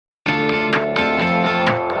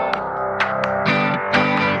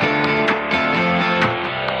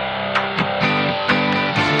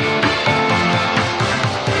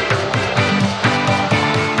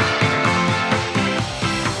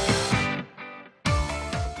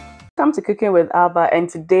Welcome to Cooking with Alba, and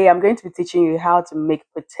today I'm going to be teaching you how to make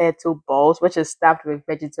potato balls, which is stuffed with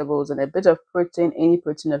vegetables and a bit of protein, any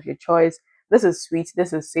protein of your choice. This is sweet,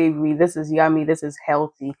 this is savory, this is yummy, this is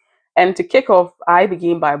healthy. And to kick off, I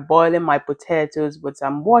begin by boiling my potatoes with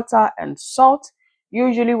some water and salt.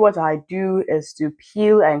 Usually what I do is to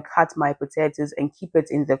peel and cut my potatoes and keep it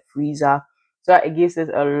in the freezer so that it gives it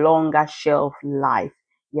a longer shelf life.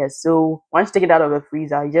 Yes, so once you take it out of the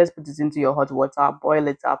freezer, you just put it into your hot water, boil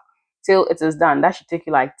it up till it is done. That should take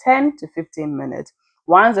you like 10 to 15 minutes.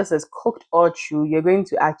 Once this is cooked all through, you're going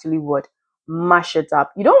to actually what? Mash it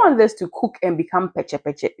up. You don't want this to cook and become peche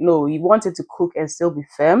peche. No, you want it to cook and still be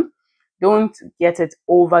firm. Don't get it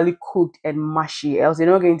overly cooked and mushy, else you're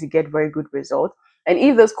not going to get very good results. And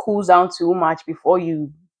if this cools down too much before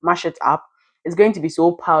you mash it up, it's going to be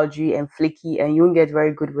so powdery and flaky and you won't get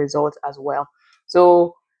very good results as well.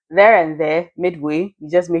 So there and there, midway, you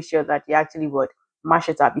just make sure that you actually what? Mash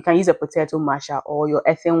it up. You can use a potato masher or your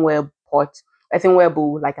earthenware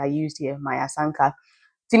bowl like I used here, my asanka.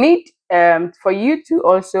 To need for you to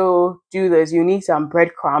also do this, you need some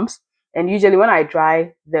breadcrumbs. And usually when I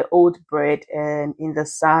dry the old bread and in the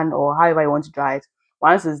sun or however I want to dry it,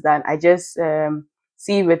 once it's done, I just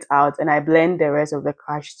sieve it out and I blend the rest of the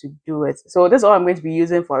crush to do it. So this is all I'm going to be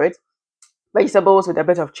using for it. Vegetables with a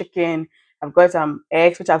bit of chicken. I've got some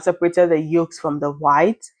eggs, which I've separated the yolks from the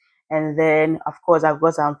white. And then, of course, I've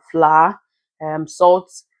got some flour, salt,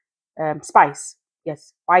 spice.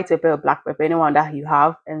 Yes, white pepper, black pepper, anyone that you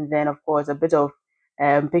have. And then, of course, a bit of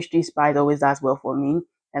pastry spice always does well for me.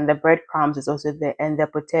 And the breadcrumbs is also there, and the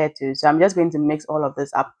potatoes. So I'm just going to mix all of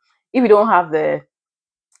this up. If you don't have the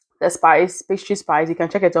pastry spice, you can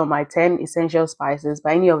check it on my 10 essential spices,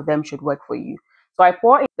 but any of them should work for you. So I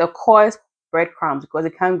pour in the coarse breadcrumbs because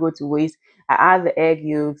it can't go to waste. I add the egg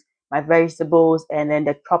yolks, my vegetables, and then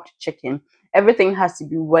the chopped chicken. Everything has to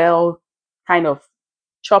be well kind of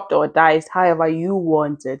chopped or diced however you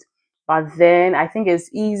want it. But then I think it's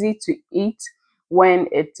easy to eat when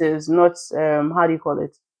it is not how do you call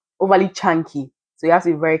it, overly chunky. So you have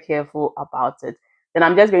to be very careful about it. Then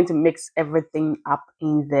I'm just going to mix everything up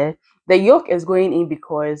in there. The yolk is going in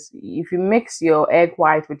because if you mix your egg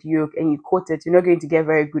white with yolk and you coat it, you're not going to get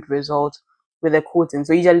very good results with the coating.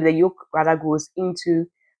 So usually the yolk rather goes into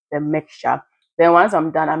the mixture. Then once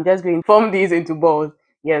I'm done, I'm just going to form these into balls.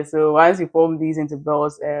 Yeah, so once you form these into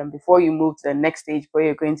balls, before you move to the next stage where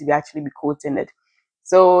you're going to be actually be coating it.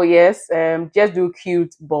 So yes, just do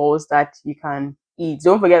cute balls that you can eat.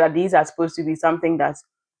 Don't forget that these are supposed to be something that's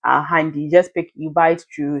handy. Just you bite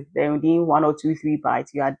through, then within 1 or 2, 3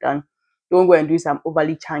 bites, you are done. Don't go and do some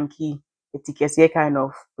overly chunky kind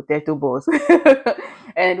of potato balls.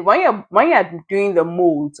 And when you're doing the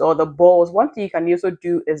molds or the balls, one thing you can also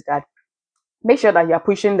do is that make sure that you're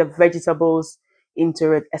pushing the vegetables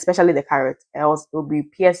into it, especially the carrot, else it will be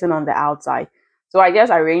piercing on the outside. So I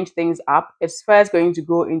just arrange things up. It's first going to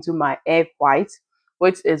go into my egg white,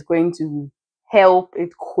 which is going to help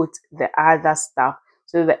it coat the other stuff.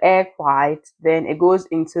 So the egg white, then it goes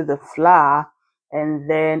into the flour, and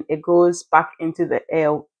then it goes back into the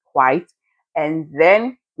egg white, and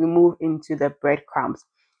then we move into the breadcrumbs.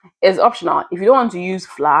 It's optional. If you don't want to use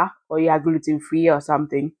flour or you are gluten free or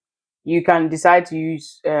something, you can decide to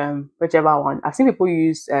use whichever one. I've seen people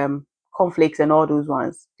use cornflakes and all those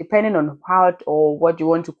ones, depending on how or what you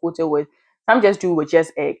want to coat it with. Some just do with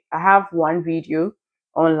just egg. I have one video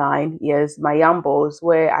online, yes, my yam balls,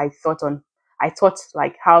 where I thought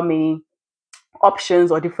like how many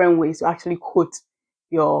options or different ways to actually coat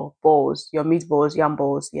your balls, your meatballs, yam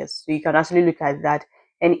balls. Yes, so you can actually look at that.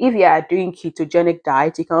 And if you are doing ketogenic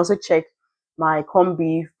diet, you can also check my corned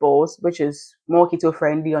beef balls, which is more keto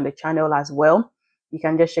friendly on the channel as well. You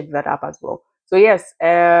can just check that up as well. So yes,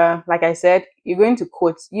 like I said, you're going to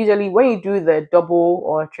coat. Usually when you do the double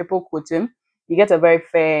or triple coating, you get a very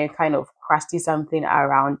fair kind of crusty something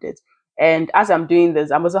around it. And as I'm doing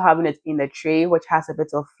this, I'm also having it in a tray which has a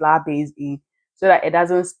bit of flour base in, so that it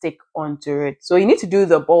doesn't stick onto it. So you need to do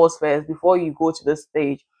the balls first before you go to the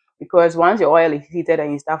stage, because once your oil is heated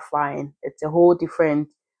and you start frying, it's a whole different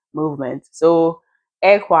movement. So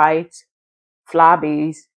egg white, flour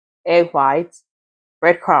base, egg white,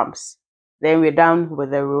 breadcrumbs. Then we're done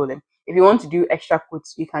with the rolling. If you want to do extra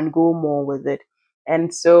coats, you can go more with it.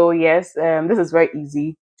 And so yes, this is very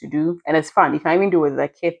easy to do and it's fun. You can even do it with the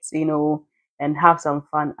kids, and have some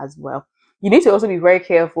fun as well. You need to also be very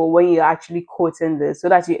careful when you're actually coating this so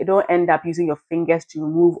that you don't end up using your fingers to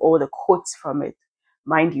remove all the coats from it.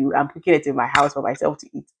 Mind you, I'm cooking it in my house for myself to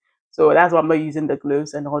eat. So that's why I'm not using the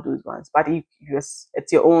gloves and all those ones. But it's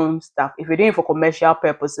your own stuff. If you're doing it for commercial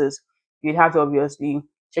purposes, you'd have to obviously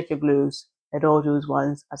check your gloves and all those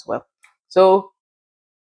ones as well. So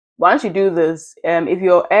once you do this, if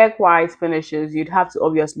your egg white finishes, you'd have to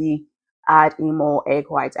obviously add in more egg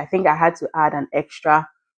whites. I think I had to add an extra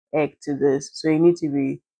egg to this, so you need to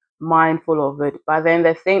be mindful of it. But then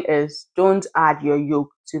the thing is, don't add your yolk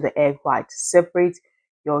to the egg white. Separate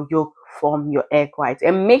your yolk from your egg white,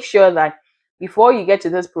 and make sure that before you get to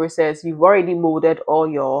this process, you've already molded all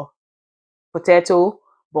your potato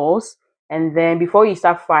balls, and then before you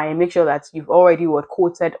start frying, make sure that you've already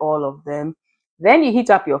coated all of them. Then you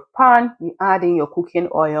heat up your pan, you add in your cooking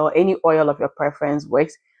oil, any oil of your preference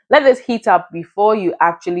works. Let this heat up before you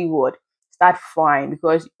actually start frying,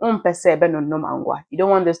 because you don't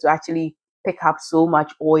want this to actually pick up so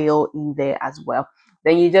much oil in there as well.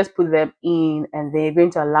 Then you just put them in, and then you're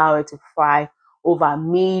going to allow it to fry over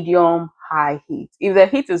medium high heat. If the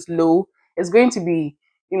heat is low, it's going to be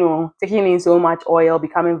taking in so much oil,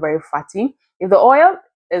 becoming very fatty. If the oil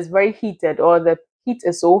is very heated, or the heat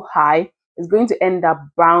is so high, it's going to end up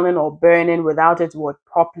browning or burning without it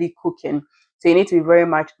properly cooking. So you need to be very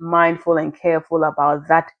much mindful and careful about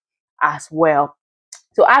that as well.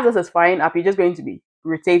 So as this is frying up, you're just going to be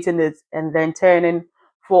rotating it and then turning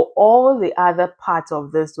for all the other parts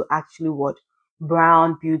of this to actually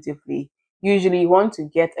brown beautifully. Usually you want to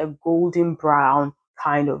get a golden brown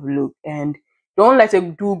kind of look, and don't let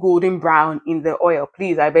it do golden brown in the oil,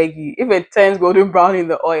 please, I beg you. If it turns golden brown in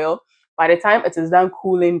the oil, by the time it is done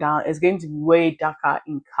cooling down, it's going to be way darker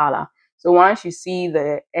in color. So once you see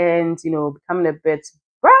the ends, becoming a bit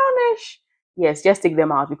brownish, yes, just take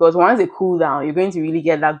them out, because once they cool down, you're going to really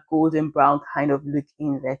get that golden brown kind of look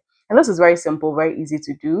in there. And this is very simple, very easy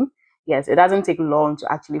to do. Yes, it doesn't take long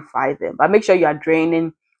to actually fry them, but make sure you are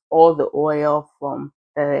draining all the oil from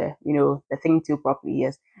the thing too properly.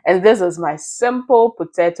 Yes. And this is my simple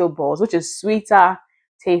potato balls, which is sweeter,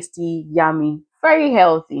 tasty, yummy, very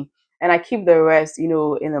healthy. And I keep the rest, in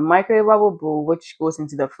a microwavable bowl, which goes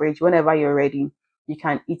into the fridge. Whenever you're ready, you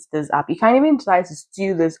can eat this up. You can even try to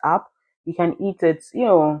stew this up. You can eat it,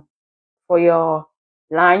 for your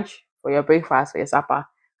lunch, for your breakfast, for your supper,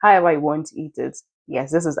 however you want to eat it.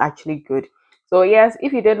 Yes, this is actually good. So yes,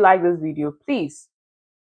 if you did like this video, please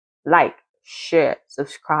like, share,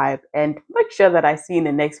 subscribe, and make sure that I see you in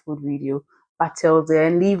the next food video. But till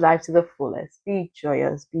then, live life to the fullest. Be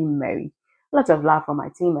joyous, be merry. Lots of love from my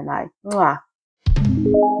team and I. Mwah.